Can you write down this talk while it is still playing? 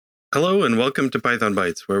Hello and welcome to Python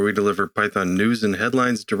Bytes, where we deliver Python news and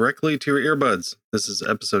headlines directly to your earbuds. This is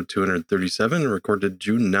episode 237, recorded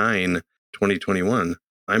June 9, 2021.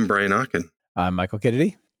 I'm Brian Ocken. I'm Michael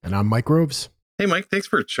Kennedy. And I'm Mike Groves. Hey, Mike, thanks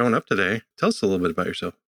for showing up today. Tell us a little bit about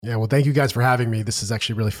yourself. Yeah, well, thank you guys for having me. This is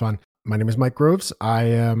actually really fun. My name is Mike Groves. I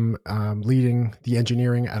am leading the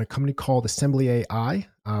engineering at a company called Assembly AI.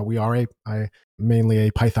 We are mainly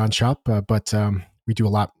a Python shop, but we do a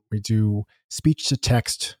lot. We do speech to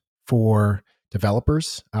text for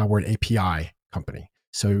developers. We're an API company.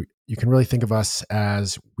 So you can really think of us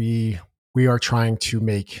as we are trying to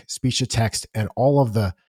make speech to text and all of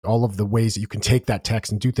the ways that you can take that text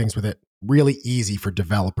and do things with it really easy for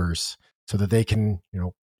developers so that they can,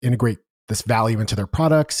 integrate this value into their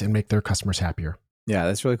products and make their customers happier. Yeah,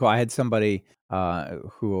 that's really cool. I had somebody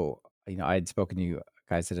who, I had spoken to you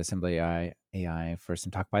guys at Assembly AI for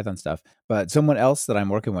some Talk Python stuff, but someone else that I'm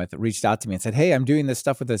working with reached out to me and said, hey, I'm doing this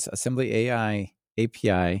stuff with this Assembly AI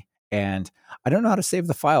API, and I don't know how to save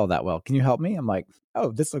the file that well. Can you help me? I'm like,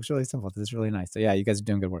 oh, this looks really simple. This is really nice. So yeah, you guys are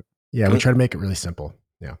doing good work. Yeah, we try to make it really simple.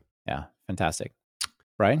 Yeah. Yeah, fantastic.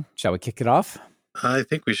 Brian, shall we kick it off? I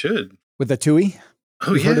think we should. With a TUI?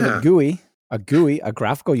 Oh, We've yeah. heard of a GUI, a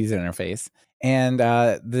graphical user interface, and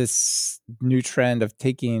this new trend of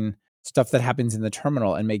taking stuff that happens in the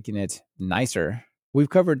terminal and making it nicer. We've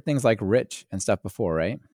covered things like rich and stuff before,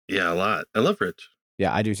 right? Yeah, a lot. I love rich.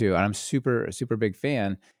 Yeah, I do too. And I'm super big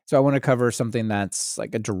fan. So I want to cover something that's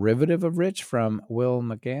like a derivative of rich from Will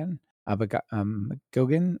McGogan.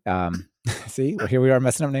 See, well, here we are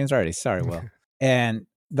messing up names already. Sorry, Will. And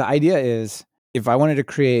the idea is if I wanted to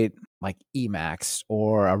create like Emacs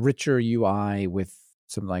or a richer UI with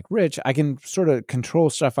something like rich, I can sort of control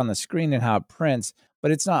stuff on the screen and how it prints, but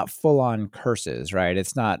it's not full on curses, right?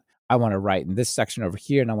 It's not, I want to write in this section over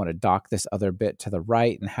here and I want to dock this other bit to the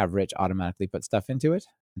right and have rich automatically put stuff into it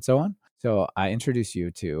and so on. So I introduce you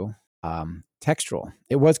to textual.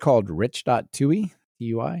 It was called rich.tui,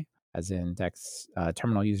 TUI, as in text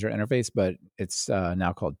terminal user interface, but it's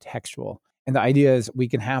now called textual. And the idea is we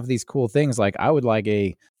can have these cool things like I would like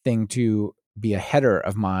a thing to be a header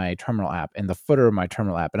of my terminal app and the footer of my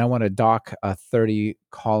terminal app. And I want to dock a 30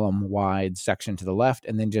 column wide section to the left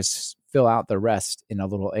and then just fill out the rest in a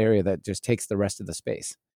little area that just takes the rest of the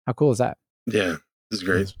space. How cool is that? Yeah, this is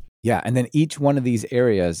great. Yeah. And then each one of these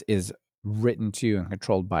areas is written to and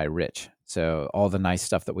controlled by Rich. So all the nice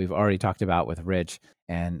stuff that we've already talked about with Rich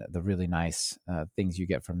and the really nice things you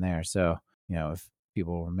get from there. So, if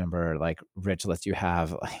people remember, like Rich lets you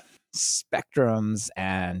have like spectrums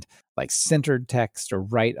and like centered text or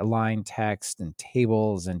right aligned text and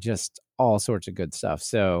tables and just all sorts of good stuff.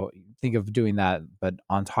 So think of doing that, but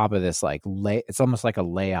on top of this, like it's almost like a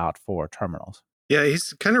layout for terminals. Yeah,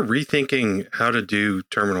 he's kind of rethinking how to do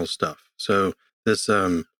terminal stuff. So this,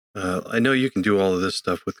 I know you can do all of this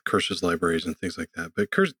stuff with curses libraries and things like that,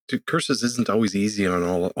 but curses isn't always easy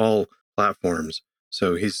on all platforms.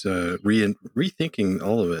 So he's rethinking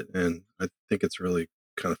all of it, and I think it's really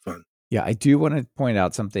kind of fun. Yeah, I do want to point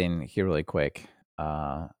out something here really quick.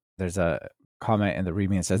 There's a comment in the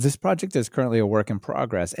README that says, this project is currently a work in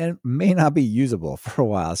progress and may not be usable for a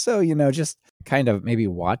while. So, just kind of maybe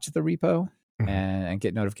watch the repo and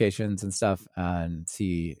get notifications and stuff and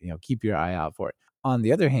see, keep your eye out for it. On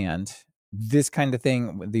the other hand, this kind of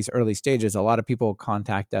thing, with these early stages, a lot of people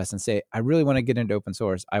contact us and say, I really want to get into open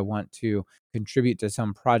source. I want to contribute to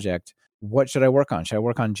some project. What should I work on? Should I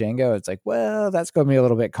work on Django? It's like, well, that's going to be a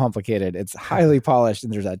little bit complicated. It's highly polished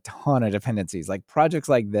and there's a ton of dependencies. Like projects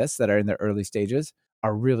like this that are in the early stages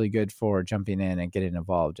are really good for jumping in and getting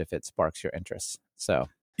involved if it sparks your interest. So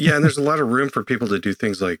yeah, and there's a lot of room for people to do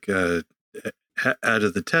things like add to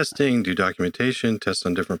the testing, do documentation, test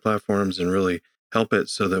on different platforms, and really help it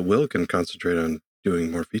so that Will can concentrate on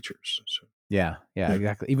doing more features. So. Yeah,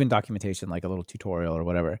 exactly. Even documentation, like a little tutorial or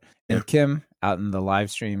whatever. And Kim out in the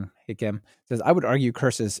live stream, hey Kim, says, I would argue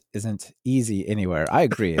curses isn't easy anywhere. I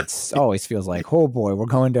agree. It always feels like, oh boy, we're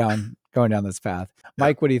going down this path.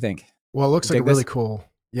 Mike, what do you think? Well, it looks like a really cool.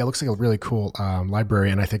 Yeah, it looks like a really cool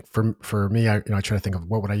library. And I think for me, I try to think of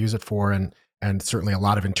what would I use it for, and certainly a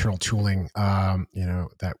lot of internal tooling,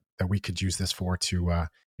 that we could use this for to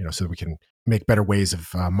so that we can make better ways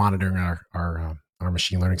of monitoring our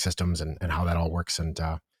machine learning systems and how that all works. And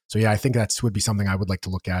so, yeah, I think would be something I would like to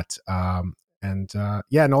look at. And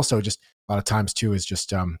also just a lot of times too is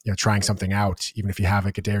just, trying something out, even if you have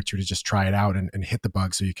like a day or two to just try it out and hit the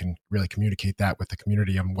bug so you can really communicate that with the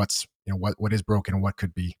community on what's, what is broken and what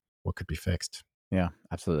could be fixed. Yeah,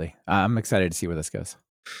 absolutely. I'm excited to see where this goes.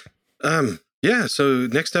 So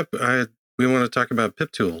next up, we want to talk about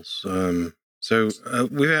pip tools. So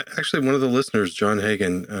we actually, one of the listeners, John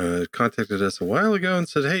Hagan, contacted us a while ago and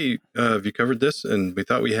said, "Hey, have you covered this?" And we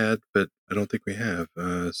thought we had, but I don't think we have.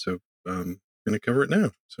 So I'm going to cover it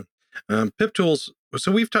now. So pip tools.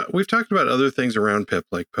 So we've talked about other things around pip,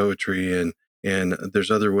 like poetry, and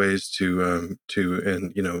there's other ways to and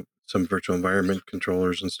some virtual environment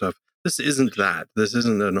controllers and stuff. This isn't that. This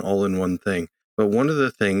isn't an all-in-one thing. But one of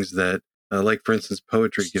the things that, like for instance,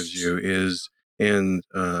 poetry gives you is, and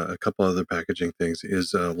a couple other packaging things,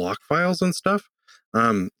 is lock files and stuff.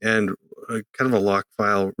 And kind of a lock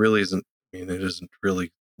file really isn't. I mean, it isn't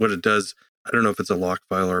really what it does. I don't know if it's a lock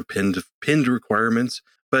file or pinned requirements,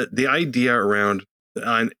 but the idea around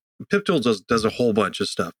PipTool does a whole bunch of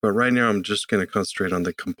stuff. But right now, I'm just going to concentrate on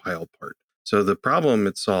the compile part. So the problem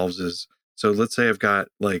it solves is, so let's say I've got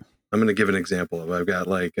like, I'm going to give an example of, I've got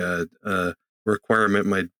like a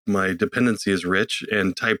requirement, my dependency is rich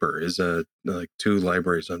and typer is like two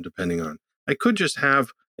libraries I'm depending on. I could just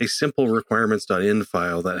have a simple requirements.in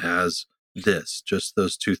file that has this, just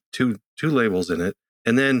those two labels in it.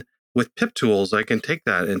 And then with pip tools, I can take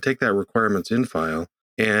that requirements in file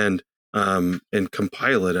and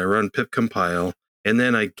compile it. I run pip compile, and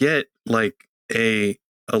then I get like a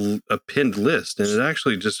pinned list, and it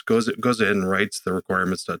actually just goes ahead and writes the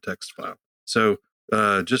requirements.txt file. So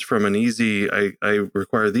just from an easy, I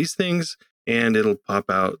require these things, and it'll pop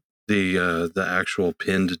out the actual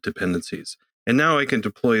pinned dependencies. And now I can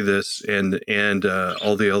deploy this, and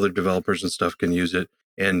all the other developers and stuff can use it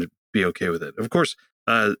and be okay with it. Of course,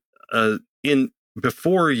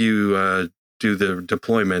 before you do the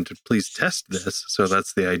deployment, please test this. So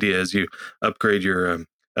that's the idea: is you update your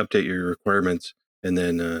requirements, and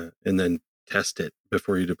then test it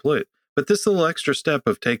before you deploy it. But this little extra step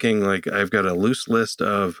of taking, like, I've got a loose list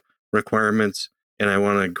of requirements and I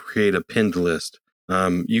want to create a pinned list.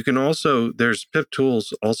 You can also, there's pip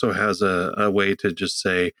tools also has a way to just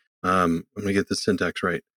say, let me get the syntax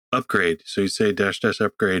right, upgrade. So you say --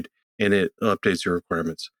 upgrade, and it updates your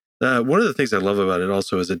requirements. One of the things I love about it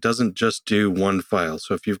also is it doesn't just do one file.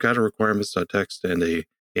 So if you've got a requirements.txt and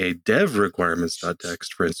a dev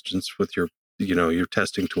requirements.txt, for instance, with your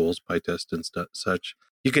testing tools, PyTest and such,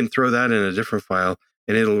 you can throw that in a different file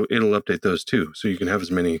and it'll update those too. So you can have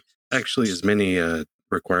as many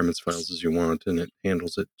requirements files as you want, and it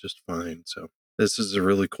handles it just fine. So this is a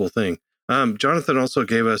really cool thing. Jonathan also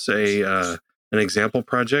gave us an example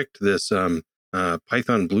project, this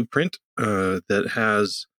Python blueprint that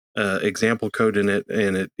has example code in it,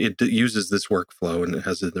 and it uses this workflow, and it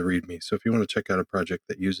has it in the README. So if you want to check out a project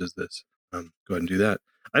that uses this, go ahead and do that.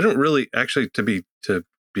 I don't really, actually, to be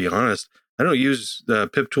honest, I don't use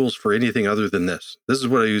pip tools for anything other than this. This is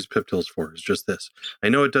what I use pip tools for, is just this. I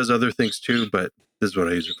know it does other things too, but this is what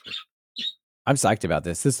I use it for. I'm psyched about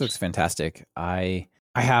this. This looks fantastic. I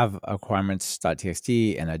have a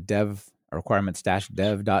requirements.txt and a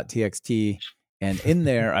requirements-dev.txt. And in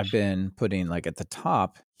there, I've been putting, like, at the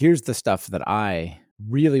top, here's the stuff that I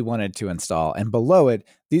really wanted to install. And below it,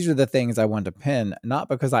 these are the things I want to pin, not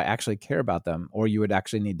because I actually care about them or you would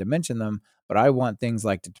actually need to mention them, but I want things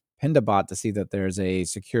like to Dependabot to see that there's a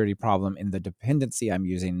security problem in the dependency I'm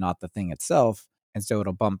using, not the thing itself. And so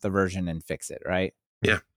it'll bump the version and fix it, right?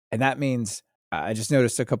 Yeah. And that means I just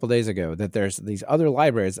noticed a couple days ago that there's these other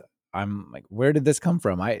libraries. I'm like, where did this come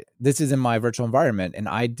from? This is in my virtual environment, and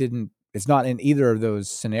it's not in either of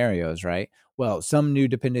those scenarios, right? Well, some new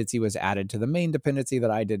dependency was added to the main dependency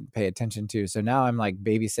that I didn't pay attention to. So now I'm like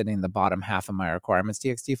babysitting the bottom half of my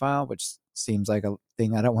requirements.txt file, which seems like a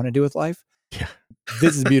thing I don't want to do with life. Yeah.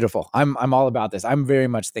 This is beautiful. I'm all about this. I'm very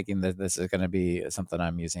much thinking that this is going to be something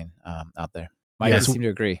I'm using out there. Mike, you seem to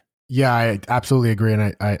agree. Yeah, I absolutely agree.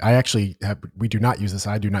 And I actually we do not use this.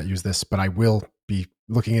 I do not use this, but I will be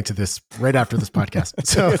looking into this right after this podcast.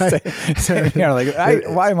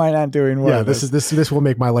 Why am I not doing more? Yeah, this will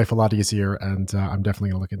make my life a lot easier, and I'm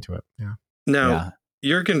definitely going to look into it. Yeah. Now,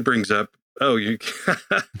 Jürgen brings up, the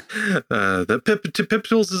pip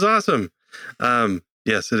tools is awesome.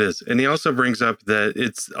 Yes, it is. And he also brings up that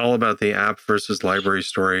it's all about the app versus library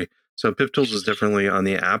story. So pip tools is definitely on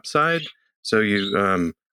the app side. So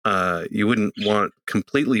you wouldn't want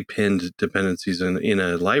completely pinned dependencies in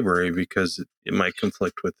a library because it might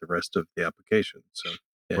conflict with the rest of the application. So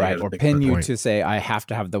right, or pin you to say I have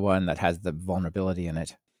to have the one that has the vulnerability in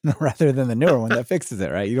it rather than the newer one that fixes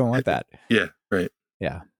it. Right, you don't want that. Yeah, right.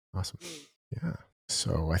 Yeah, awesome. Yeah.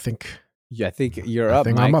 So I think you're up.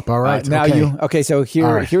 Mike. I'm up. All right. Now okay. So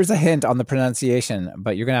here's a hint on the pronunciation,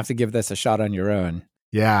 but you're gonna have to give this a shot on your own.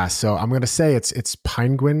 Yeah, so I'm going to say it's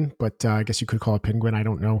Penguin, but I guess you could call it Penguin. I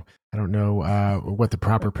don't know. What the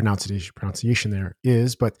proper pronunciation there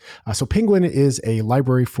is, but so Penguin is a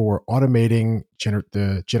library for automating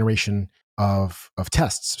the generation of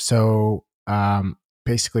tests. So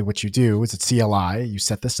basically, what you do is it's CLI. You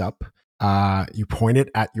set this up. You point it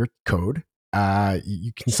at your code.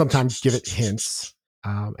 You can sometimes give it hints,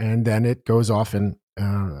 and then it goes off and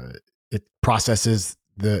it processes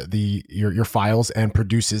your files and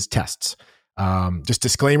produces tests. Just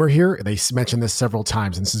disclaimer here, they mentioned this several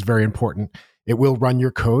times, and this is very important. It will run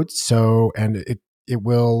your code, and it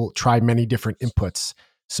will try many different inputs.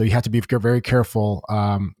 So you have to be very careful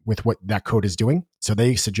with what that code is doing. So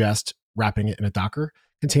they suggest wrapping it in a Docker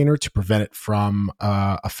container to prevent it from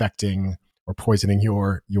affecting or poisoning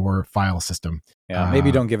your file system. Yeah,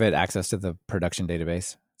 maybe don't give it access to the production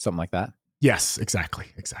database, something like that. Yes, exactly.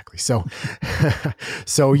 So,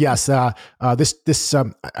 so yes, this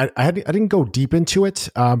I didn't go deep into it,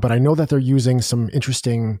 but I know that they're using some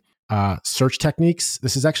interesting search techniques.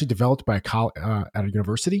 This is actually developed by at a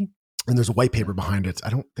university, and there's a white paper behind it. I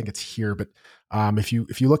don't think it's here, but if you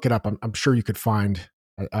look it up, I'm sure you could find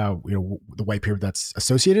the white paper that's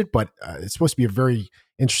associated. But it's supposed to be a very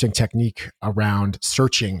interesting technique around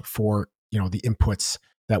searching for the inputs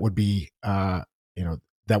that would be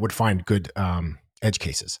that would find good edge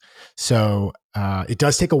cases. So it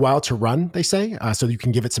does take a while to run, they say, so you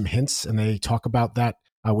can give it some hints, and they talk about that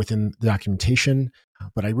within the documentation.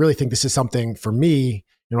 But I really think this is something for me.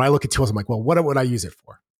 I look at tools, I'm like, well, what would I use it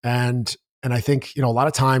for? And I think a lot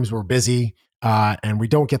of times we're busy and we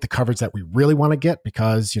don't get the coverage that we really want to get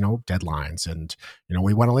because deadlines, and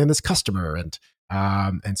we want to land this customer, and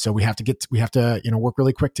so we have to work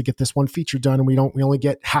really quick to get this one feature done, and we only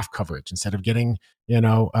get half coverage instead of getting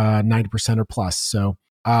 90% or plus. So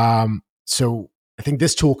I think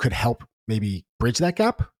this tool could help maybe bridge that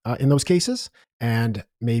gap in those cases, and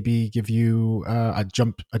maybe give you a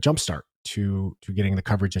jump start to getting the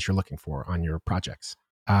coverage that you're looking for on your projects.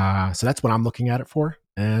 So that's what I'm looking at it for,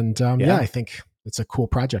 and I think it's a cool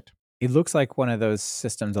project. It looks like one of those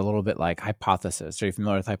systems a little bit like Hypothesis. Are you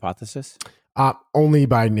familiar with Hypothesis? Only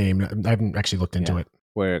by name. I haven't actually looked into it.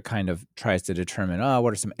 Where it kind of tries to determine,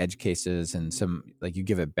 what are some edge cases, and some, like, you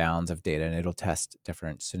give it bounds of data and it'll test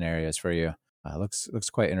different scenarios for you. Looks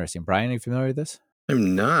quite interesting. Brian, are you familiar with this?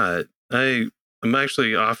 I'm not. I'm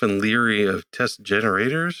actually often leery of test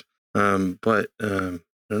generators, but I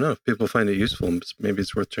don't know if people find it useful. Maybe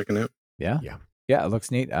it's worth checking out. Yeah, it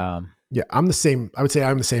looks neat. Yeah, I'm the same. I would say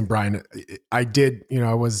I'm the same, Brian. I did,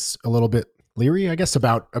 I was a little bit leery, I guess,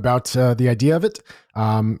 about the idea of it.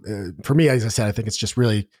 For me, as I said, I think it's just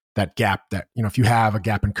really that gap that, if you have a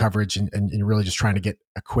gap in coverage and you're really just trying to get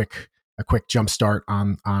a quick jump start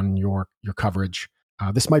on your coverage,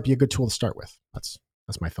 this might be a good tool to start with. That's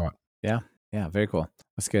my thought. Yeah, very cool.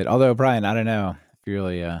 That's good. Although, Brian, I don't know if you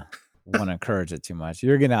really want to encourage it too much.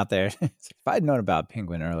 You're getting out there. If I'd known about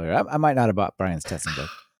Penguin earlier, I might not have bought Brian's testing book.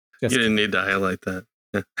 You didn't need to highlight that.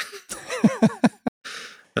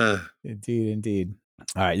 Indeed.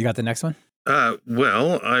 All right, you got the next one?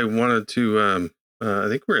 Well, I wanted to. I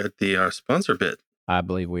think we're at the sponsor bit. I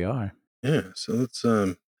believe we are. Yeah. So let's.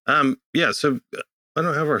 So I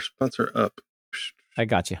don't have our sponsor up. I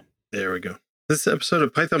got you. There we go. This episode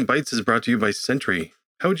of Python Bytes is brought to you by Sentry.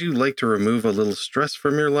 How would you like to remove a little stress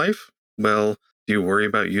from your life? Well, do you worry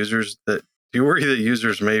that users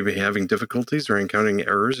may be having difficulties or encountering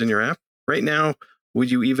errors in your app? Right now, would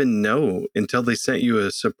you even know until they sent you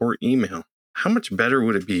a support email? How much better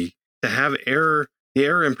would it be to have the error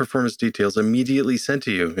and performance details immediately sent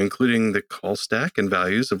to you, including the call stack and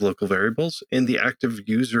values of local variables and the active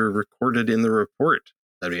user recorded in the report?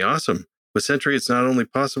 That'd be awesome. With Sentry, it's not only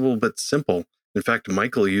possible, but simple. In fact,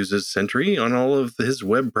 Michael uses Sentry on all of his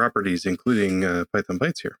web properties, including Python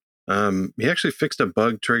Bytes here. He actually fixed a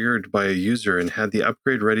bug triggered by a user and had the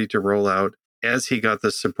upgrade ready to roll out as he got the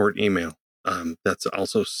support email. That's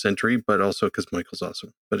also Sentry, but also because Michael's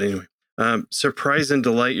awesome. But anyway, surprise and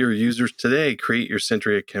delight your users today. Create your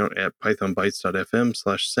Sentry account at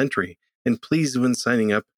pythonbytes.fm/Sentry. And please, when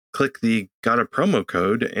signing up, click the got a promo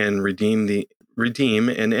code and redeem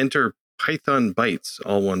and enter Python Bytes,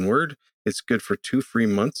 all one word. It's good for 2 free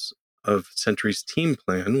months of Sentry's team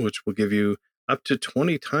plan, which will give you up to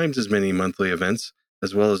 20 times as many monthly events,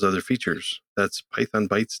 as well as other features. That's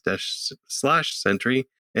pythonbytes/Sentry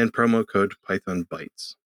and promo code Python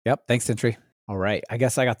Bytes. Yep. Thanks, Sentry. All right. I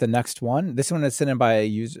guess I got the next one. This one is sent in by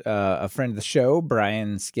a friend of the show,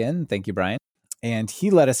 Brian Skin. Thank you, Brian. And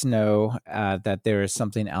he let us know that there is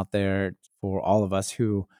something out there for all of us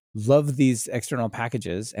who love these external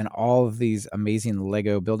packages and all of these amazing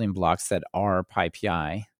Lego building blocks that are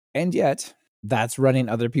PyPI. And yet that's running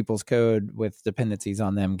other people's code with dependencies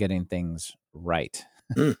on them getting things right.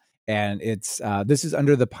 Mm. And it's this is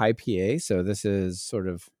under the PyPA. So this is sort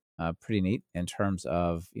of pretty neat in terms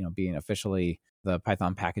of, being officially the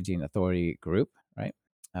Python Packaging Authority group, right?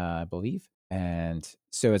 I believe. And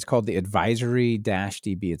so it's called the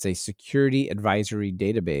Advisory-DB. It's a security advisory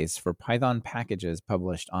database for Python packages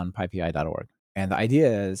published on pypi.org. And the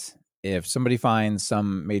idea is if somebody finds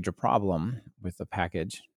some major problem with the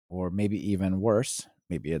package, or maybe even worse,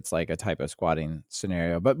 maybe it's like a typo squatting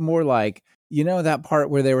scenario, but more like, that part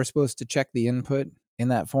where they were supposed to check the input in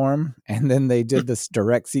that form, and then they did this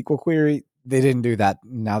direct SQL query. They didn't do that.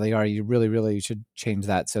 Now they are. You really, really should change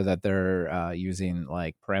that so that they're using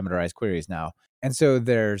like parameterized queries now. And so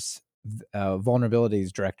there's a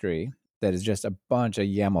vulnerabilities directory that is just a bunch of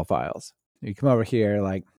YAML files. You come over here,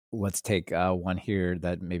 like, let's take one here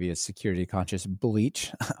that maybe is security conscious,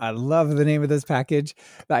 Bleach. I love the name of this package.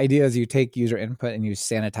 The idea is you take user input and you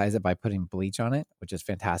sanitize it by putting bleach on it, which is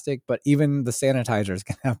fantastic. But even the sanitizers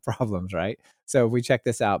can have problems, right? So if we check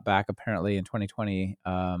this out back apparently in 2020,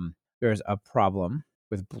 there's a problem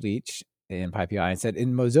with Bleach in PyPI. It said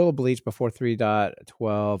in Mozilla Bleach before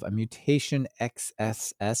 3.12, a mutation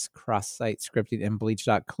XSS cross-site scripting in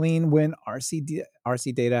bleach.clean when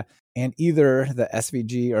RC data and either the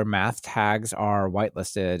SVG or math tags are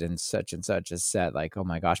whitelisted and such is set. Like, oh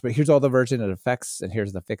my gosh, but here's all the version it affects and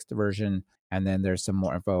here's the fixed version. And then there's some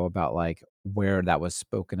more info about like where that was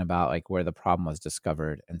spoken about, like where the problem was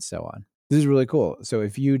discovered and so on. This is really cool. So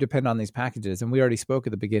if you depend on these packages, and we already spoke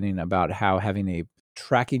at the beginning about how having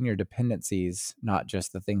tracking your dependencies, not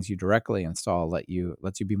just the things you directly install, lets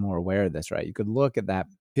you be more aware of this, right? You could look at that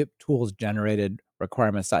pip tools generated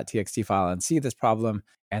requirements.txt file and see this problem,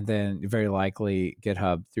 and then very likely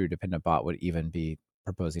GitHub through dependent bot would even be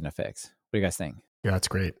proposing a fix. What do you guys think? Yeah, that's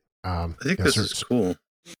great. I think this is cool.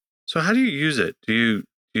 So how do you use it? Do you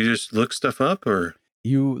just look stuff up, or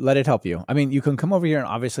you let it help you? I mean, you can come over here and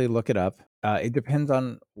obviously look it up. It depends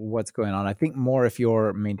on what's going on. I think more if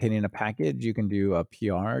you're maintaining a package, you can do a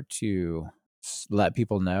PR to let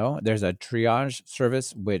people know. There's a triage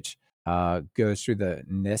service which goes through the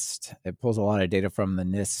NIST. It pulls a lot of data from the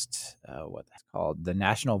NIST, what that's called, the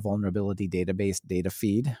National Vulnerability Database data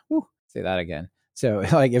feed. Woo, say that again. So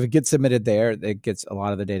like if it gets submitted there, a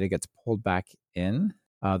lot of the data gets pulled back in.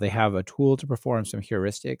 They have a tool to perform some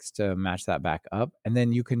heuristics to match that back up. And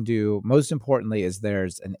then you can do, most importantly, is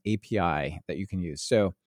there's an API that you can use.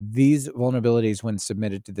 So these vulnerabilities, when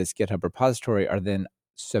submitted to this GitHub repository, are then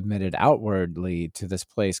submitted outwardly to this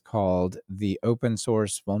place called the Open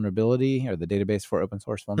Source Vulnerability, or the Database for Open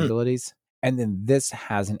Source Vulnerabilities. And then this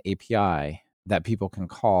has an API that people can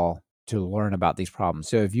call to learn about these problems.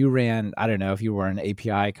 So if you ran, I don't know, if you were an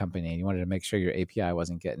API company and you wanted to make sure your API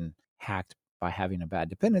wasn't getting hacked by having a bad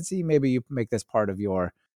dependency, maybe you make this part of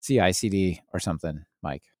your CI/CD or something,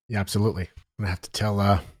 Mike. Yeah, absolutely. I'm gonna have to tell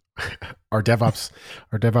our DevOps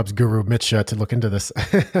guru Mitch to look into this.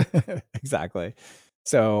 Exactly.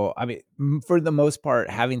 So, I mean, for the most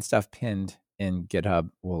part, having stuff pinned in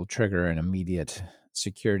GitHub will trigger an immediate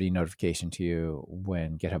security notification to you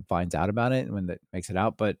when GitHub finds out about it and when that makes it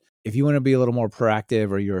out. But if you want to be a little more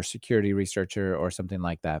proactive, or you're a security researcher or something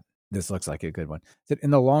like that, this looks like a good one. So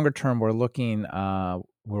in the longer term, we're working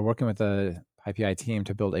with the PyPI team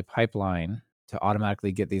to build a pipeline to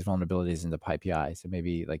automatically get these vulnerabilities into PyPI. So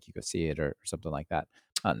maybe like you could see it or something like that.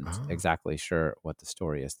 Not exactly sure what the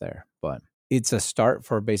story is there, but it's a start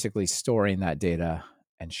for basically storing that data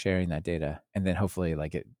and sharing that data. And then hopefully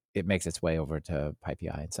like it makes its way over to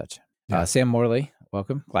PyPI and such. Yeah. Sam Morley,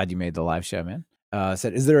 welcome. Glad you made the live show, man.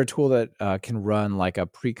 Said, is there a tool that can run like a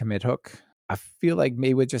pre-commit hook? I feel like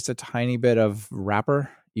maybe with just a tiny bit of wrapper,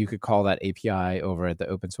 you could call that API over at the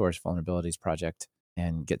Open Source Vulnerabilities Project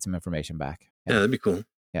and get some information back. Yeah, that'd be cool.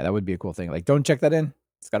 Yeah, that would be a cool thing. Like, don't check that in.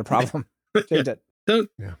 It's got a problem. Change it.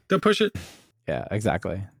 Don't push it. Yeah,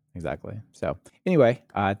 exactly. So anyway,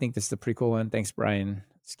 I think this is a pretty cool one. Thanks, Brian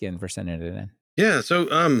Skin, for sending it in. Yeah. So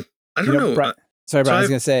I don't know. Sorry, Brian. I was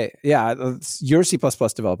going to say, yeah, you're a C++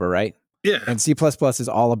 developer, right? Yeah. And C++ is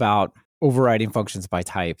all about overriding functions by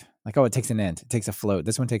type. Like, oh, it takes an int, it takes a float.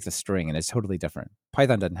 This one takes a string, and it's totally different.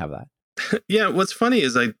 Python doesn't have that. Yeah, what's funny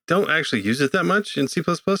is I don't actually use it that much in C++.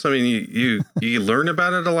 I mean, you learn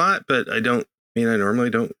about it a lot, but I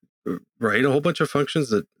normally don't write a whole bunch of functions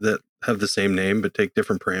that have the same name but take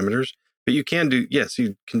different parameters. But you can do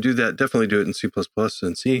that. Definitely do it in C++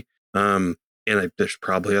 and C. There's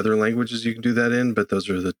probably other languages you can do that in, but those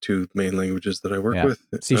are the two main languages that I work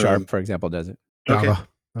with. C# for example, does it. Java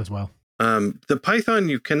as well. The Python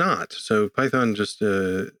you cannot. So Python just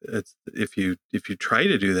it's if you try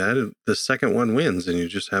to do that, the second one wins, and you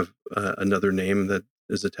just have another name that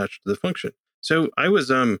is attached to the function. So I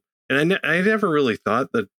was and I never really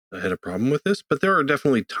thought that I had a problem with this, but there are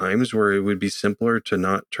definitely times where it would be simpler to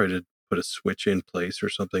not try to put a switch in place or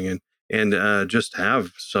something, and just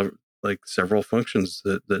have several functions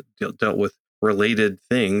that dealt with related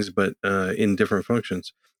things, but in different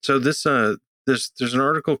functions. So there's an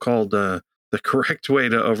article called "The Correct Way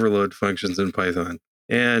to Overload Functions in Python,"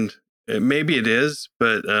 and maybe it is,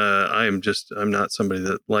 but I'm not somebody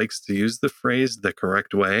that likes to use the phrase "the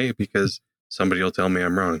correct way" because somebody will tell me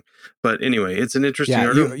I'm wrong. But anyway, it's an interesting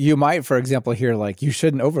article. You might, for example, hear like you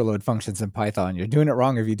shouldn't overload functions in Python. You're doing it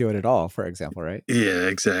wrong if you do it at all, for example, right? Yeah,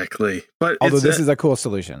 exactly. But although this is a cool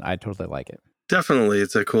solution, I totally like it. Definitely,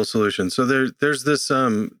 it's a cool solution. So there's this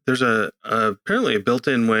there's apparently a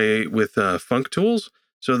built-in way with functools.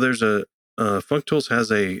 So there's functools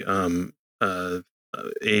has a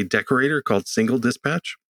decorator called single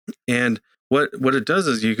dispatch, and what it does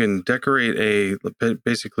is you can decorate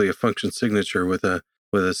basically a function signature with a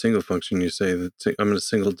single function. You say that I'm going to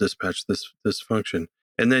single dispatch this function,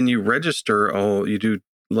 and then you register you do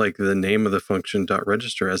like the name of the function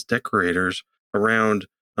 .register as decorators around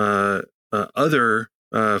other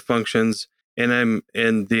functions, and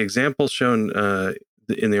the example shown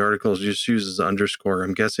in the article just uses underscore.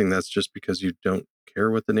 I'm guessing that's just because you don't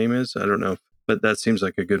care what the name is. I don't know, but that seems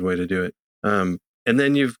like a good way to do it. And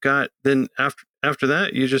then after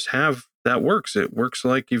that, you just have that works. It works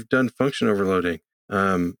like you've done function overloading.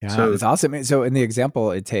 So it's awesome. So in the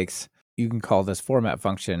example, you can call this format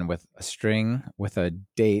function with a string, with a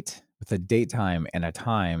date time, and a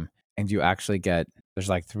time, and you actually get. There's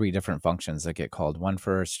like 3 different functions that get called: one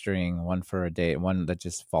for a string, one for a date, one that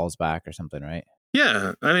just falls back or something, right?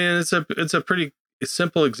 Yeah, I mean it's a pretty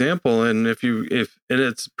simple example, and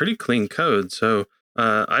it's pretty clean code. So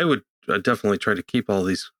I would definitely try to keep all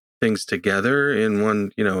these things together in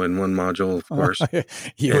one module, of course.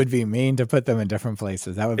 You would be mean to put them in different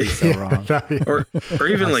places. That would be so wrong. or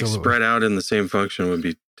even like spread out in the same function would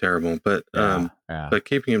be terrible. But but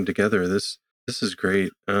keeping them together, this is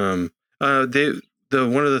great.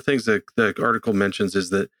 One of the things that the article mentions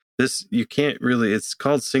is that this you can't really. It's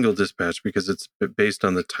called single dispatch because it's based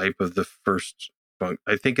on the type of the first function.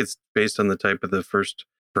 I think it's based on the type of the first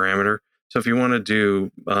parameter. So if you want to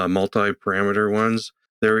do multi-parameter ones,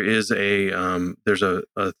 there is there's a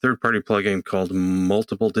third-party plugin called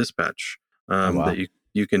Multiple Dispatch that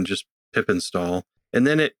you can just pip install, and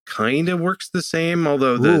then it kind of works the same.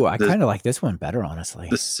 Although I kind of like this one better, honestly.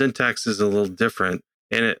 The syntax is a little different.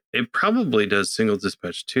 And it probably does single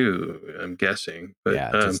dispatch too, I'm guessing.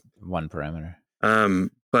 But just one parameter.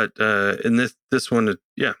 But in this one,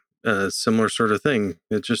 similar sort of thing.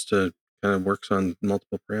 It just kind of works on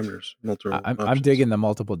multiple parameters. I'm digging the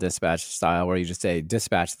multiple dispatch style where you just say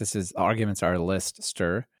dispatch. Arguments are list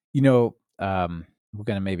stir. We're going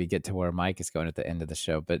to maybe get to where Mike is going at the end of the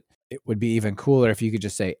show, but it would be even cooler if you could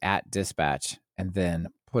just say @dispatch and then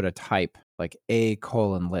put a type like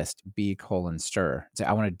A:"list, B:"stir. Say,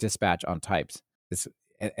 I want to dispatch on types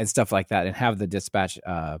and stuff like that, and have the dispatch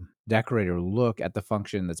decorator look at the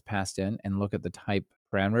function that's passed in and look at the type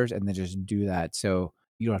parameters, and then just do that. So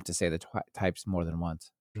you don't have to say the types more than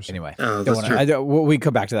once. Anyway, we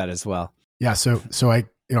come back to that as well. Yeah. So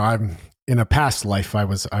I'm in a past life, I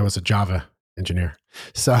was a Java engineer.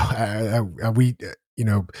 So we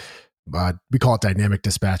call it dynamic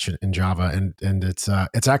dispatch in Java, and it's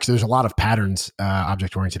actually there's a lot of patterns,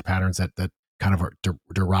 object oriented patterns that kind of are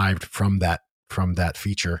derived from that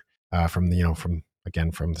feature from the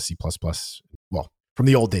C++, well, from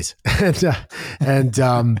the old days.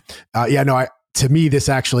 To me, this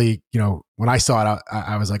actually, when I saw it,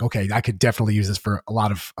 I was like, okay, I could definitely use this for a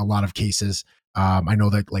lot of cases. I know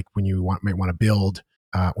that like when you might want to build.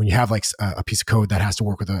 When you have like a piece of code that has to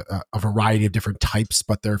work with a variety of different types,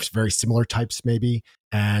 but they're very similar types maybe,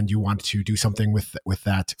 and you want to do something with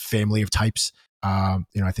that family of types, I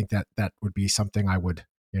think that would be something I would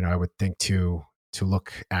think to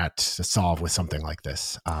look at to solve with something like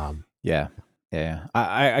this. Yeah.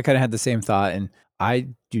 I kind of had the same thought, and I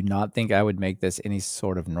do not think I would make this any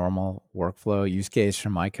sort of normal workflow use case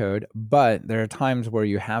from my code, but there are times where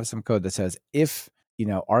you have some code that says if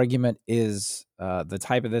argument is the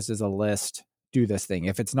type of this is a list, do this thing.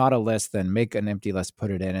 If it's not a list, then make an empty list, put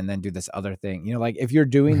it in, and then do this other thing. Like if you're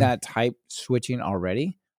doing that type switching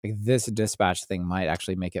already, like this dispatch thing might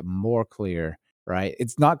actually make it more clear, right?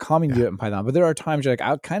 It's not common to do it in Python, but there are times you're like,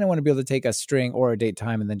 I kind of want to be able to take a string or a date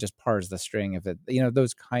time and then just parse the string if it,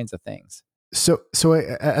 those kinds of things.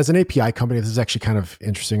 As an API company, this is actually kind of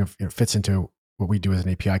interesting. It fits into what we do as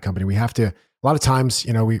an API company. We have to, a lot of times,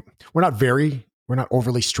 we're not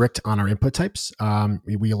overly strict on our input types.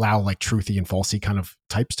 We allow like truthy and falsy kind of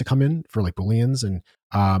types to come in for like Booleans. And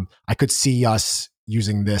I could see us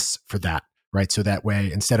using this for that, right? So that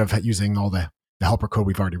way, instead of using all the helper code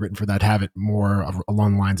we've already written for that, have it more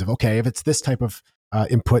along the lines of, okay, if it's this type of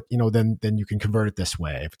input, then you can convert it this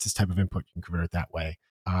way. If it's this type of input, you can convert it that way.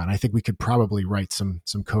 And I think we could probably write some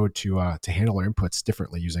code to handle our inputs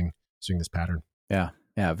differently using this pattern. Yeah.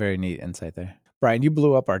 Very neat insight there. Brian, you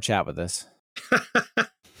blew up our chat with this.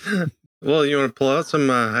 Well, you want to pull out some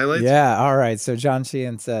highlights? Yeah. All right. So John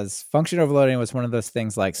Sheehan says, function overloading was one of those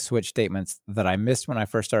things like switch statements that I missed when I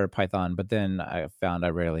first started Python, but then I found I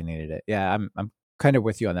rarely needed it. Yeah, I'm kind of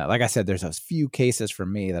with you on that. Like I said, there's those few cases for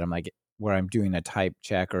me that I'm like, where I'm doing a type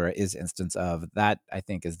check or is instance of that, I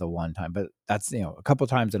think is the one time, but that's, a couple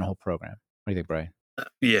times in a whole program. What do you think, Brian?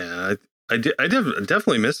 Yeah, I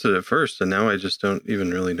definitely missed it at first, and now I just don't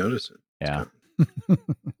even really notice it. Yeah.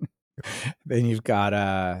 Then you've got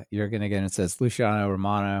Jürgen again. It says Luciano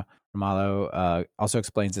Romalo also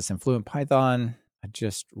explains this in Fluent Python. I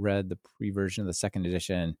just read the pre-version of the second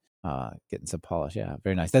edition, getting some polish. Yeah,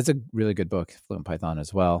 very nice. That's a really good book, Fluent Python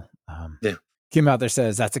as well. Yeah. Kim out there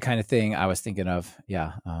says that's the kind of thing I was thinking of.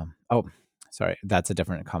 Yeah. Sorry, that's a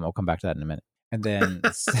different comment. I'll come back to that in a minute. And then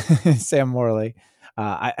Sam Morley,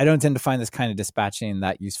 I don't tend to find this kind of dispatching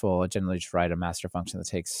that useful. I generally just write a master function that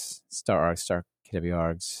takes star args, star KW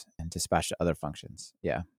args, and dispatch to other functions.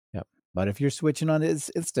 Yeah. Yep. But if you're switching on this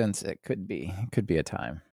instance, it could be a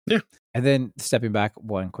time. Yeah. And then stepping back,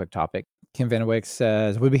 one quick topic. Kim Van Wyk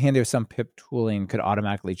says, would be handy if some pip tooling could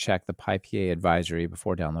automatically check the PyPA advisory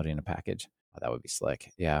before downloading a package. Oh, that would be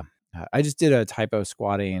slick. Yeah. I just did a typo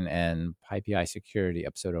squatting and PyPI security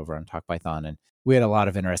episode over on Talk Python, and we had a lot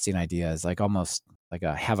of interesting ideas, like almost like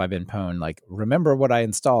a have I been pwned, like remember what I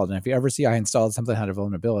installed. And if you ever see I installed something had a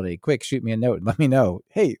vulnerability, quick, shoot me a note and let me know.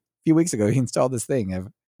 Hey, a few weeks ago, you installed this thing.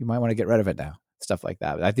 You might want to get rid of it now. Stuff like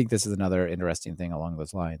that. But I think this is another interesting thing along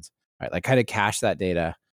those lines, right? Like kind of cache that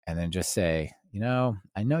data and then just say,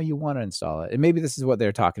 I know you want to install it. And maybe this is what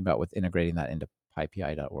they're talking about with integrating that into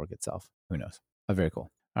pypi.org itself. Who knows? Oh, very cool.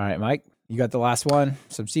 All right, Mike, you got the last one,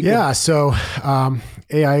 some SQL. Yeah, so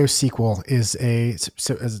aiosql is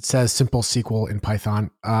so as it says, simple SQL in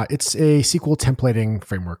Python. It's a SQL templating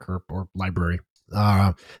framework or library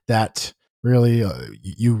that really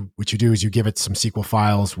what you do is you give it some SQL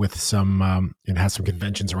files with some, it has some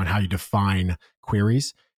conventions around how you define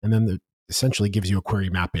queries, and then essentially gives you a query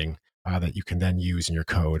mapping that you can then use in your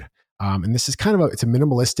code. And this is kind of it's a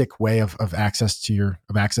minimalistic way of accessing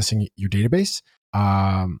your database.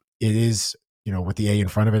 It is, with the A in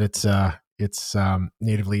front of it, it's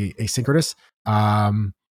natively asynchronous.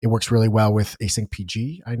 It works really well with async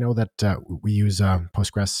PG. I know that we use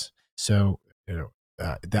Postgres, so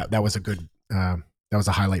that was a good that was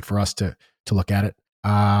a highlight for us to look at it.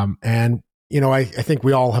 And I think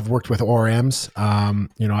we all have worked with ORMs.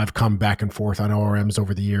 I've come back and forth on ORMs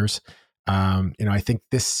over the years. I think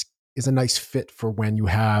this is a nice fit for when you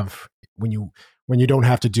don't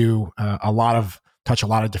have to do touch a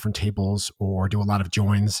lot of different tables or do a lot of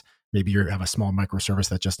joins. Maybe you have a small microservice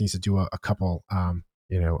that just needs to do a couple,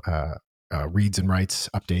 reads and writes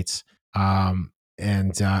updates.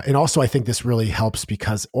 And also I think this really helps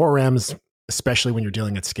because ORMs, especially when you're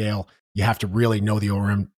dealing at scale, you have to really know the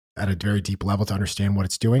ORM at a very deep level to understand what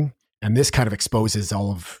it's doing. And this kind of exposes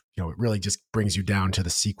all of, it really just brings you down to the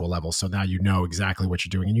SQL level. So now you know exactly what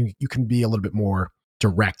you're doing, and you can be a little bit more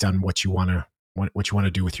direct on what you want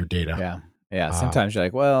to do with your data. Yeah. Yeah. Sometimes you're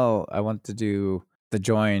like, well, I want to do the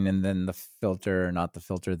join and then the filter, not the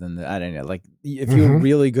filter, then I don't know. Like if you're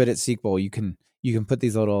really good at SQL, you can put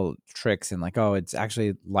these little tricks in like, oh, it's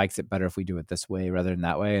actually likes it better if we do it this way rather than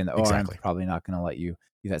that way. And I'm probably not going to let you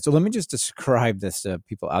do that. So let me just describe this to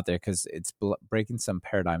people out there because it's breaking some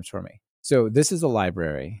paradigms for me. So this is a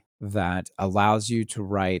library that allows you to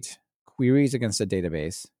write queries against a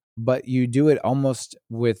database, but you do it almost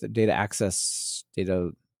with data access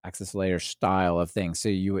layer style of things. So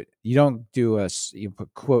you don't do you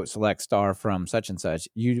put quote select star from such and such.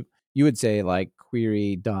 You would say like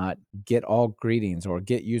query dot get all greetings or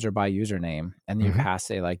get user by username, and then you pass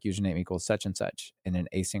say like username equals such and such in an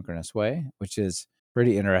asynchronous way, which is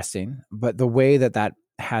pretty interesting. But the way that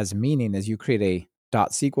has meaning is you create a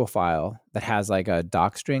 .SQL file that has like a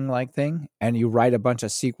docstring like thing, and you write a bunch of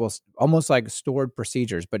SQL, almost like stored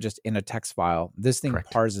procedures, but just in a text file. This thing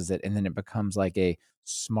parses it, and then it becomes like a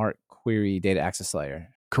smart query data access layer.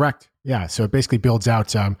 Correct. Yeah. So it basically builds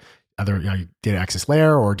out either data access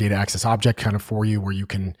layer or data access object kind of for you, where you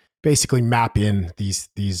can basically map in these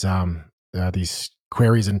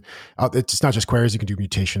queries, and it's not just queries. You can do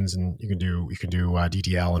mutations, and you can do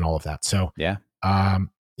DDL and all of that. So Yeah.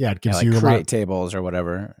 It gives like you create tables or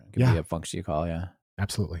whatever. It could Yeah. be a function you call. Yeah.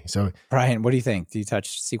 Absolutely. So Brian, what do you think? Do you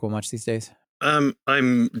touch SQL much these days? I'm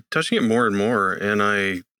touching it more and more, and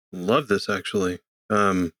I love this actually.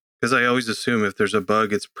 Because I always assume if there's a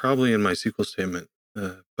bug, it's probably in my SQL statement.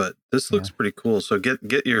 But this looks pretty cool. So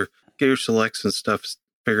get your selects and stuff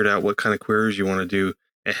figured out, what kind of queries you want to do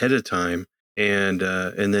ahead of time, and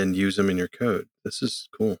then use them in your code. This is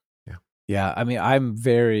cool. Yeah. I mean, I'm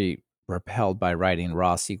very repelled by writing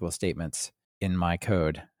raw SQL statements in my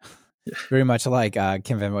code. Very much like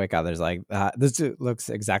Kim Van Wyck. There's like, this looks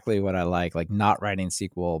exactly what I like not writing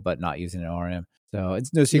SQL, but not using an ORM. So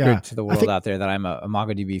it's no secret to the world out there that I'm a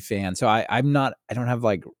MongoDB fan. So I don't have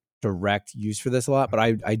like direct use for this a lot, but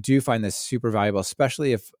I do find this super valuable,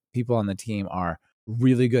 especially if people on the team are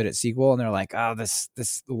really good at SQL and they're like, oh, this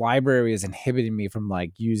library is inhibiting me from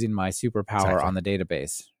like using my superpower on the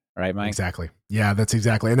database. Right, Mike? Exactly. Yeah, that's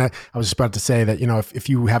exactly. And I was just about to say that, if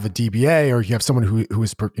you have a DBA or you have someone who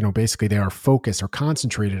is, basically they are focused or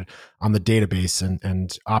concentrated on the database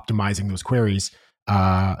and optimizing those queries,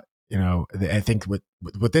 I think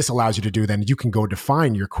what this allows you to do, then you can go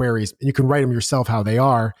define your queries and you can write them yourself how they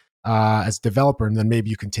are as a developer. And then maybe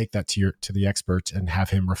you can take that to the expert and have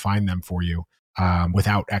him refine them for you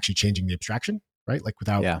without actually changing the abstraction, right? Like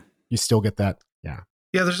you still get that. Yeah.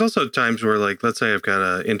 Yeah, there's also times where, like, let's say I've got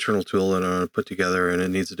an internal tool that I want to put together and it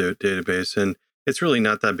needs a database, and it's really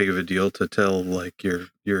not that big of a deal to tell, like,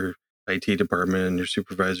 your IT department and your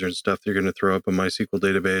supervisor and stuff they're going to throw up a MySQL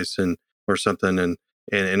database or something and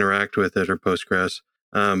interact with it, or Postgres.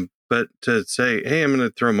 But to say, hey, I'm going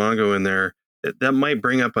to throw Mongo in there, that might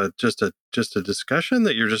bring up just a discussion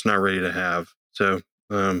that you're just not ready to have. So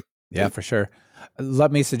yeah, for sure.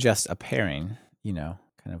 Let me suggest a pairing.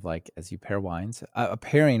 Kind of like as you pair wines, a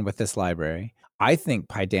pairing with this library. I think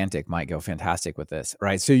Pydantic might go fantastic with this,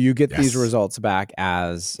 right? So you get these results back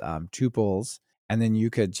as tuples, and then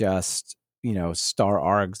you could just, star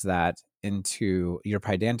args that into your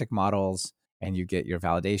Pydantic models, and you get your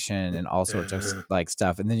validation and all sorts of like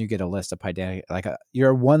stuff. And then you get a list of Pydantic,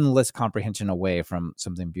 you're one list comprehension away from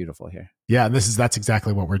something beautiful here. Yeah. And that's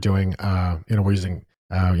exactly what we're doing. We're using,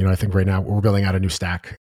 I think right now we're building out a new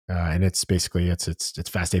stack. And it's basically it's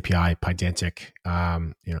Fast API, Pydantic,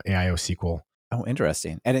 aiosql. Oh,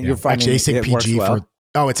 interesting. And you're finding actually async it works PG well?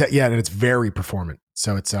 and it's very performant.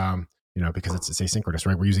 So it's because it's asynchronous,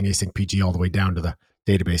 right? We're using async PG all the way down to the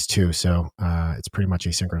database too. So it's pretty much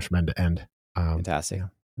asynchronous from end to end. Fantastic. Yeah.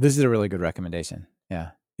 This is a really good recommendation.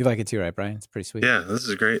 Yeah, you like it too, right, Brian? It's pretty sweet. Yeah, this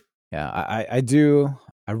is great. Yeah, I do.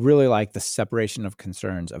 I really like the separation of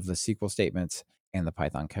concerns of the SQL statements and the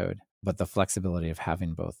Python code, but the flexibility of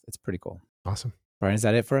having both. It's pretty cool. Awesome. Brian, is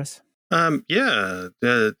that it for us? Yeah.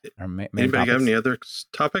 Anybody have any other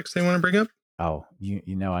topics they want to bring up? Oh,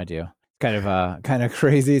 I do. Kind of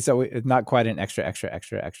crazy. So it's not quite an extra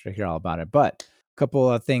here all about it, but a couple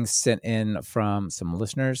of things sent in from some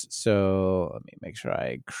listeners. So let me make sure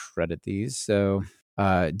I credit these. So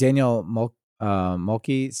Daniel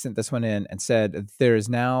Mulkey sent this one in and said there is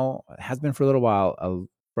now, has been for a little while,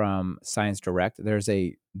 from Science Direct, there's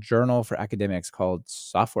a journal for academics called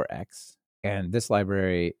SoftwareX, and this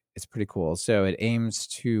library is pretty cool. So it aims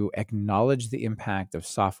to acknowledge the impact of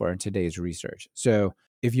software in today's research. So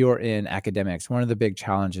if you're in academics, one of the big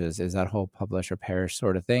challenges is that whole publish or perish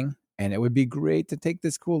sort of thing. And it would be great to take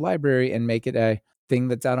this cool library and make it a thing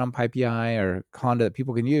that's out on PyPI or Conda that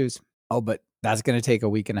people can use. Oh, but that's going to take a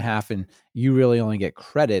week and a half, and you really only get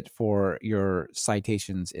credit for your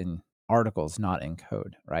citations in articles, not in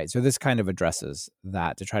code, right? So this kind of addresses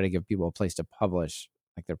that to try to give people a place to publish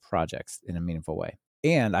like their projects in a meaningful way.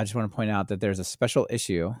 And I just want to point out that there's a special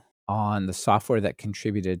issue on the software that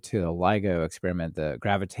contributed to the LIGO experiment, the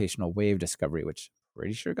gravitational wave discovery, which I'm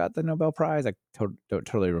pretty sure got the Nobel Prize. I don't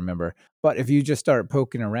totally remember. But if you just start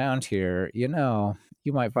poking around here, you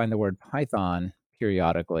might find the word Python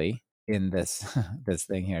periodically in this this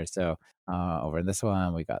thing here. So over in this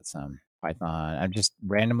one, we got some Python. I'm just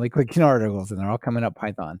randomly clicking articles and they're all coming up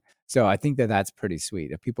Python. So I think that's pretty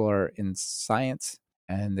sweet. If people are in science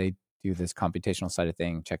and they do this computational side of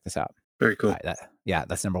thing, check this out. Very cool.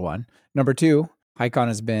 That's number one. Number two, PyCon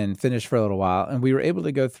has been finished for a little while, and we were able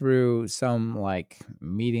to go through some like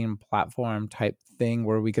meeting platform type thing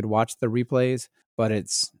where we could watch the replays, but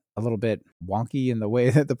it's a little bit wonky in the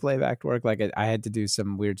way that the playback worked. Like I had to do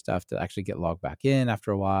some weird stuff to actually get logged back in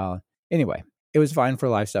after a while. Anyway, it was fine for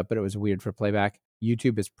live stuff, but it was weird for playback.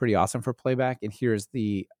 YouTube is pretty awesome for playback. And here's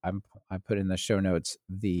I put in the show notes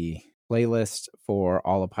the playlist for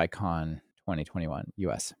all of PyCon 2021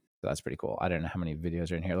 US. So that's pretty cool. I don't know how many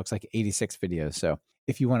videos are in here. It looks like 86 videos. So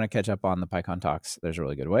if you want to catch up on the PyCon talks, there's a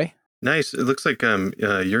really good way. Nice. It looks like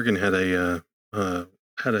Jürgen had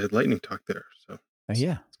a lightning talk there. So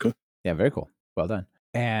yeah, it's cool. Yeah, very cool. Well done.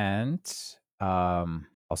 And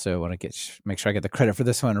also want to make sure I get the credit for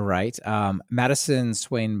this one right. Madison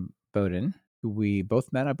Swain Bowden, who we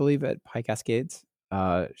both met, I believe, at PyCascades,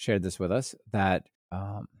 shared this with us, that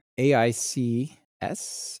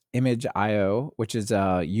AICS image IO, which is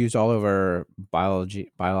used all over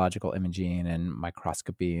biological imaging and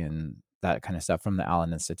microscopy and that kind of stuff from the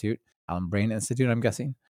Allen Brain Institute, I'm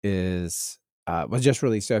guessing, was just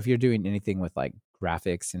released. So if you're doing anything with like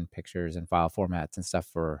graphics and pictures and file formats and stuff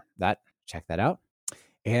for that, check that out.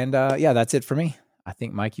 And that's it for me. I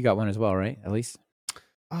think, Mike, you got one as well, right? At least.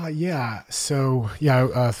 Yeah. So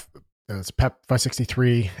it's PEP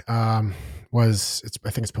 563 I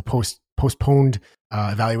think it's postponed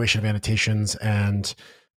evaluation of annotations, and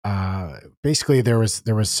basically there was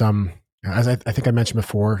some, as I think I mentioned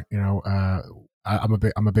before,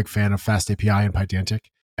 I'm a big fan of Fast API and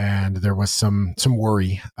Pydantic, and there was some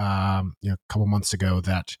worry a couple months ago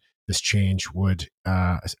that this change would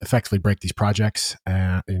effectively break these projects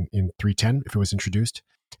in 3.10 if it was introduced.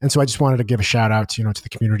 And so I just wanted to give a shout out to the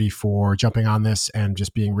community for jumping on this and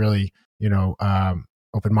just being really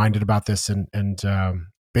open-minded about this, and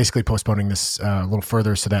basically postponing this a little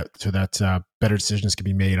further so that better decisions can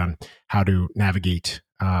be made on how to navigate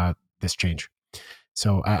this change.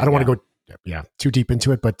 So I don't want to go too deep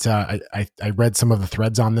into it, but I read some of the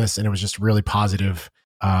threads on this, and it was just really positive,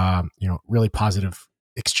 really positive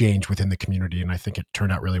exchange within the community, and I think it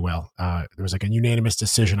turned out really well. There was like a unanimous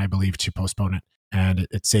decision, I believe, to postpone it, and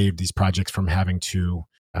it saved these projects from having to,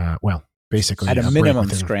 basically at a minimum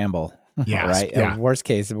scramble. Yeah, right. Yeah. Worst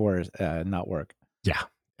case, not work. Yeah.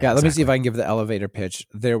 Yeah. Let me see if I can give the elevator pitch.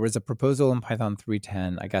 There was a proposal in Python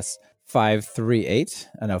 3.10, I guess 538.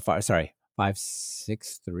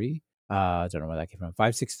 563. I don't know where that came from.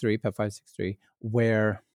 563, PEP 563,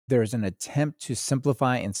 where there's an attempt to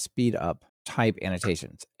simplify and speed up type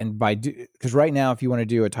annotations. And because right now, if you want to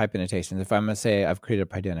do a type annotation, if I'm going to say I've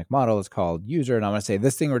created a Pydantic model, it's called user, and I'm going to say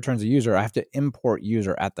this thing returns a user, I have to import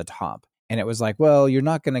user at the top. And it was like, well, you're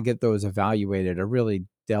not going to get those evaluated or really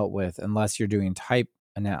dealt with unless you're doing type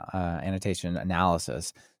annotation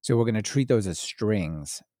analysis. So we're going to treat those as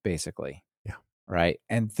strings, basically. Yeah. Right.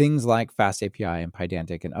 And things like Fast API and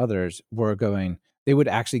Pydantic and others they would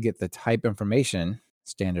actually get the type information,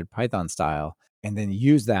 standard Python style, and then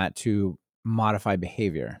use that to modify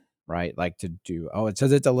behavior, right? Like to do, it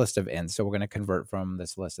says it's a list of ints, so we're going to convert from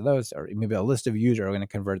this list of those, or maybe a list of user, we're going to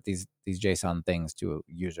convert these JSON things to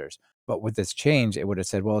users. But with this change, it would have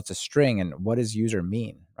said, well, it's a string, and what does user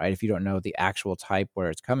mean, right? If you don't know the actual type where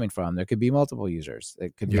it's coming from, there could be multiple users.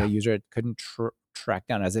 It could be a user it couldn't track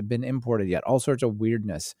down. Has it been imported yet? All sorts of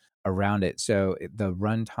weirdness around it. So the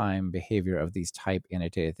runtime behavior of these type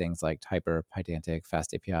annotated things like Typer, Pydantic,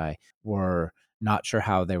 Fast API were not sure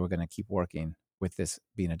how they were going to keep working with this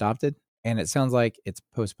being adopted. And it sounds like it's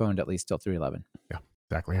postponed at least till 3.11. Yeah,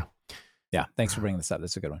 exactly. Yeah. Thanks for bringing this up.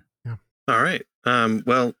 That's a good one. Yeah. All right.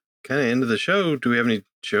 Well, kind of end of the show. Do we have any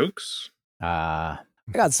jokes? I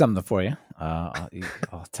got something for you. I'll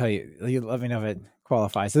tell you. You let me know if it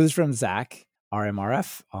qualifies. So this is from Zach,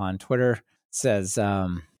 RMRF on Twitter. It says,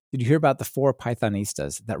 did you hear about the 4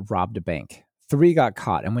 Pythonistas that robbed a bank? 3 got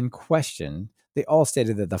caught. And when questioned, they all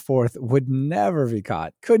stated that the 4th would never be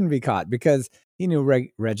caught, couldn't be caught, because he knew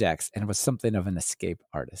regex and was something of an escape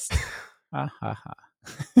artist.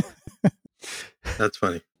 That's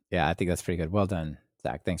funny. Yeah, I think that's pretty good. Well done,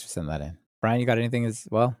 Zach. Thanks for sending that in. Brian, you got anything as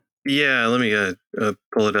well? Yeah, let me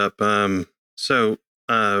pull it up. So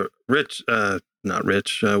Will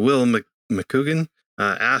McCougan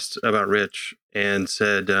asked about Rich and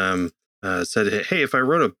said, hey, if I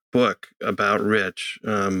wrote a book about Rich,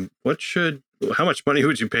 how much money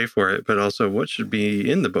would you pay for it? But also, what should be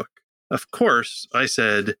in the book? Of course, I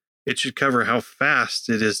said it should cover how fast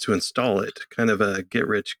it is to install it. Kind of a get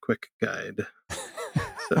rich quick guide.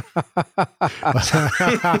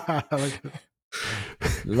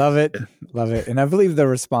 Love it. Love it. And I believe the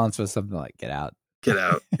response was something like, get out. Get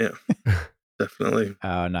out. Yeah, definitely.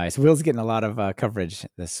 Oh, nice. Will's getting a lot of coverage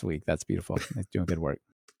this week. That's beautiful. He's doing good work.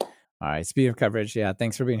 All right. Speaking of coverage,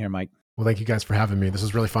 thanks for being here, Mike. Well, thank you guys for having me. This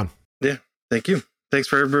was really fun. Yeah, thank you. Thanks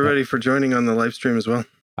for everybody for joining on the live stream as well.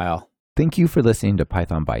 Bye all. Thank you for listening to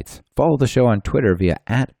Python Bytes. Follow the show on Twitter via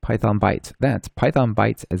 @PythonBytes. That's Python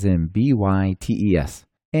Bytes as in BYTES.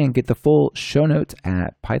 And get the full show notes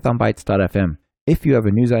at pythonbytes.fm. If you have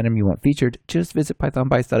a news item you want featured, just visit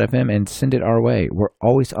pythonbytes.fm and send it our way. We're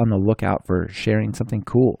always on the lookout for sharing something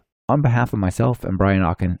cool. On behalf of myself and Brian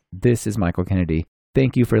Ocken, this is Michael Kennedy.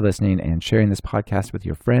 Thank you for listening and sharing this podcast with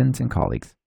your friends and colleagues.